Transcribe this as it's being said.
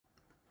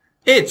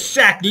It's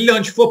sack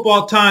lunch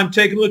football time.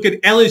 Taking a look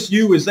at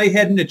LSU as they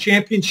head into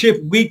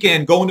championship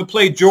weekend, going to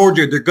play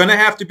Georgia. They're going to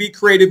have to be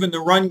creative in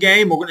the run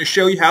game. We're going to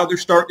show you how they're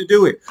starting to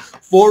do it.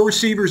 4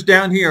 receivers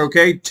down here,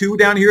 okay? 2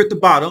 down here at the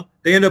bottom.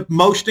 They end up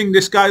motioning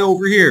this guy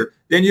over here.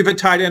 Then you have a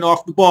tight end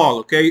off the ball,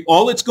 okay?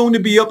 All it's going to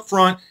be up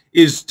front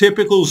is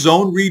typical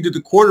zone read to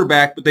the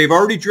quarterback, but they've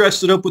already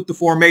dressed it up with the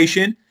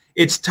formation.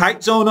 It's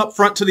tight zone up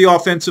front to the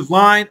offensive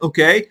line,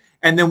 okay?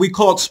 And then we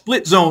call it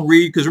split zone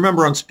read because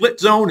remember on split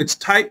zone, it's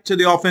tight to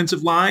the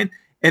offensive line.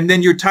 And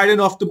then your tight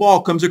end off the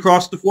ball comes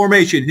across the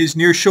formation, his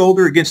near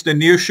shoulder against the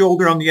near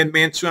shoulder on the end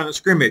man line of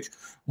scrimmage.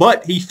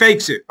 But he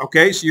fakes it,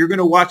 okay? So you're going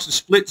to watch the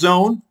split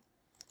zone,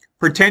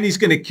 pretend he's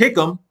going to kick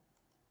him,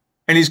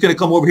 and he's going to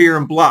come over here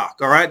and block,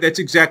 all right? That's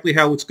exactly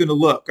how it's going to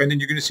look. And then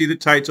you're going to see the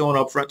tight zone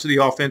up front to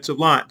the offensive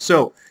line.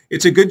 So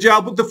it's a good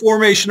job with the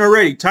formation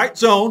already. Tight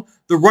zone,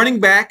 the running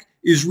back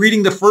is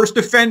reading the first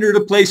defender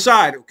to play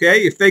side,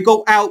 okay? If they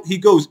go out, he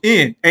goes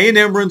in.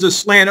 A&M runs a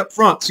slant up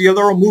front. See how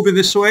they're all moving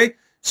this way? As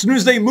soon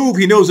as they move,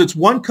 he knows it's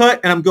one cut,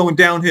 and I'm going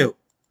downhill.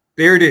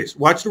 There it is.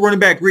 Watch the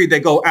running back read. They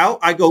go out,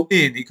 I go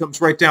in. He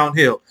comes right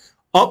downhill.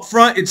 Up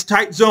front, it's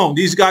tight zone.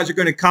 These guys are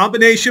going to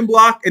combination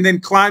block and then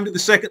climb to the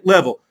second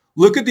level.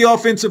 Look at the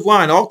offensive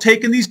line. All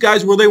taking these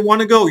guys where they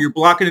want to go. You're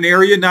blocking an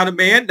area, not a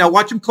man. Now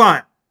watch him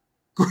climb.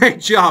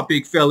 Great job,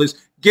 big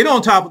fellas. Get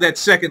on top of that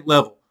second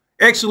level.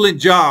 Excellent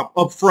job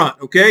up front,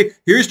 okay?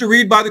 Here's the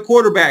read by the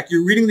quarterback.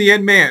 You're reading the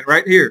end man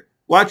right here.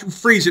 Watch him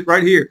freeze it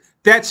right here.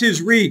 That's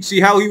his read.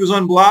 See how he was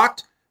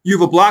unblocked? You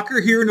have a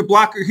blocker here and a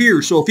blocker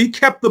here. So if he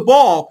kept the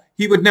ball,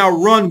 he would now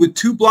run with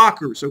 2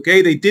 blockers,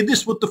 okay? They did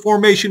this with the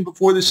formation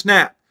before the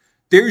snap.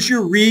 There's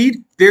your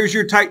read. There's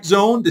your tight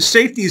zone. The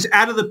safety is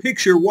out of the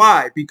picture.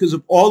 Why? Because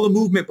of all the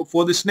movement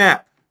before the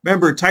snap.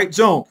 Remember, tight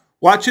zone.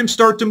 Watch him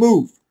start to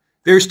move.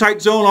 There's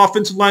tight zone.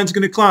 Offensive line's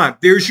going to climb.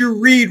 There's your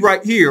read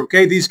right here,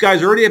 okay? These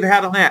guys already have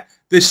had on that.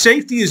 The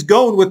safety is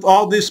going with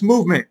all this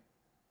movement.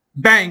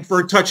 Bang for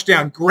a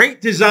touchdown.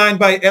 Great design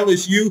by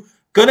LSU.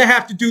 Going to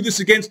have to do this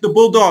against the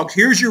Bulldogs.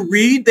 Here's your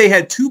read. They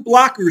had 2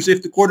 blockers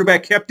if the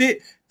quarterback kept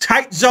it.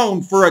 Tight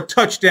zone for a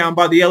touchdown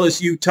by the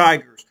LSU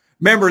Tigers.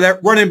 Remember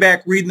that running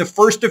back reading the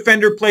first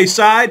defender play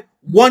side.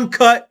 1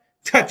 cut,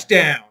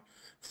 touchdown.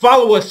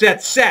 Follow us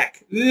at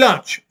Sack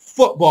Lunch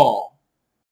Football.